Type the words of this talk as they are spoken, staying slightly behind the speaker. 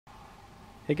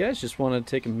Hey guys, just wanted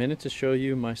to take a minute to show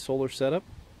you my solar setup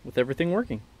with everything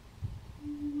working.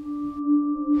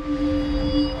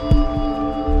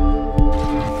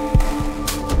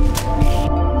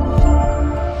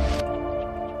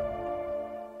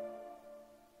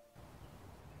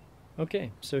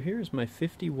 Okay, so here's my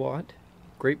 50-watt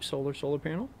GrapeSolar solar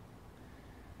panel.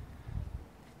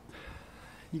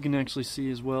 You can actually see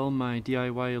as well my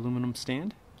DIY aluminum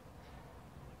stand.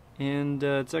 And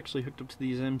it's actually hooked up to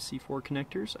these MC4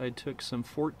 connectors. I took some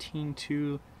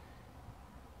 14-2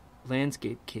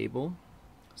 landscape cable,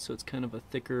 so it's kind of a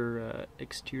thicker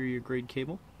exterior grade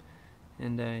cable,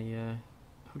 and I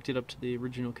hooked it up to the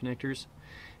original connectors,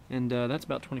 and that's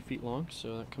about 20 feet long,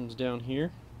 so that comes down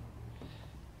here.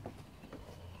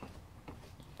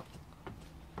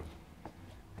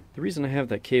 The reason I have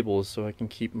that cable is so I can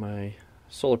keep my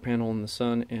solar panel in the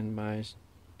sun and my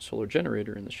solar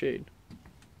generator in the shade.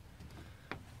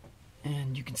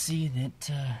 And you can see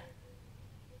that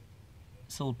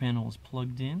solar panel is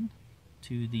plugged in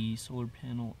to the solar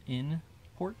panel in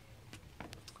port.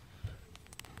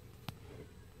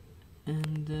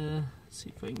 And let's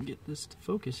see if I can get this to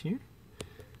focus here.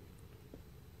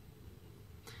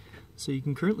 So you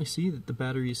can currently see that the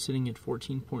battery is sitting at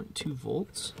 14.2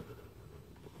 volts.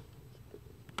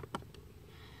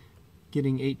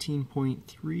 Getting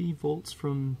 18.3 volts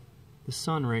from the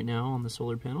sun right now on the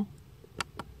solar panel.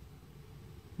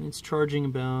 It's charging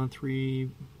about 0.3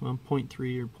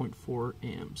 or 0.4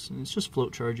 amps, and it's just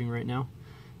float charging right now.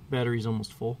 Battery's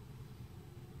almost full.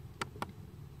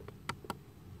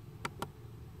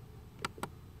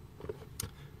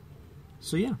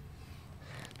 So yeah,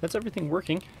 that's everything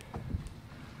working.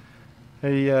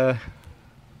 I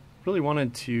really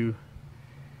wanted to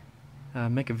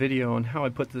make a video on how I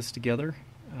put this together.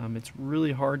 It's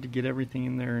really hard to get everything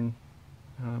in there and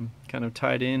kind of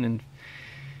tied in and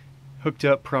hooked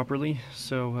up properly,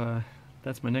 so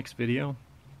that's my next video.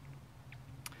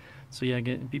 So yeah,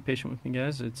 be patient with me,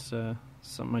 guys. It's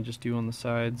something I just do on the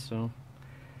side, so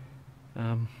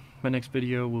my next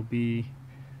video will be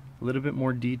a little bit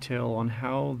more detail on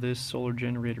how this solar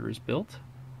generator is built,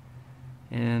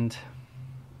 and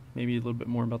maybe a little bit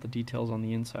more about the details on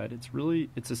the inside.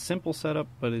 It's a simple setup,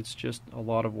 but it's just a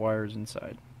lot of wires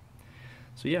inside.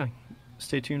 So yeah,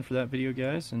 stay tuned for that video,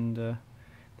 guys, and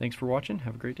thanks for watching.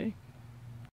 Have a great day.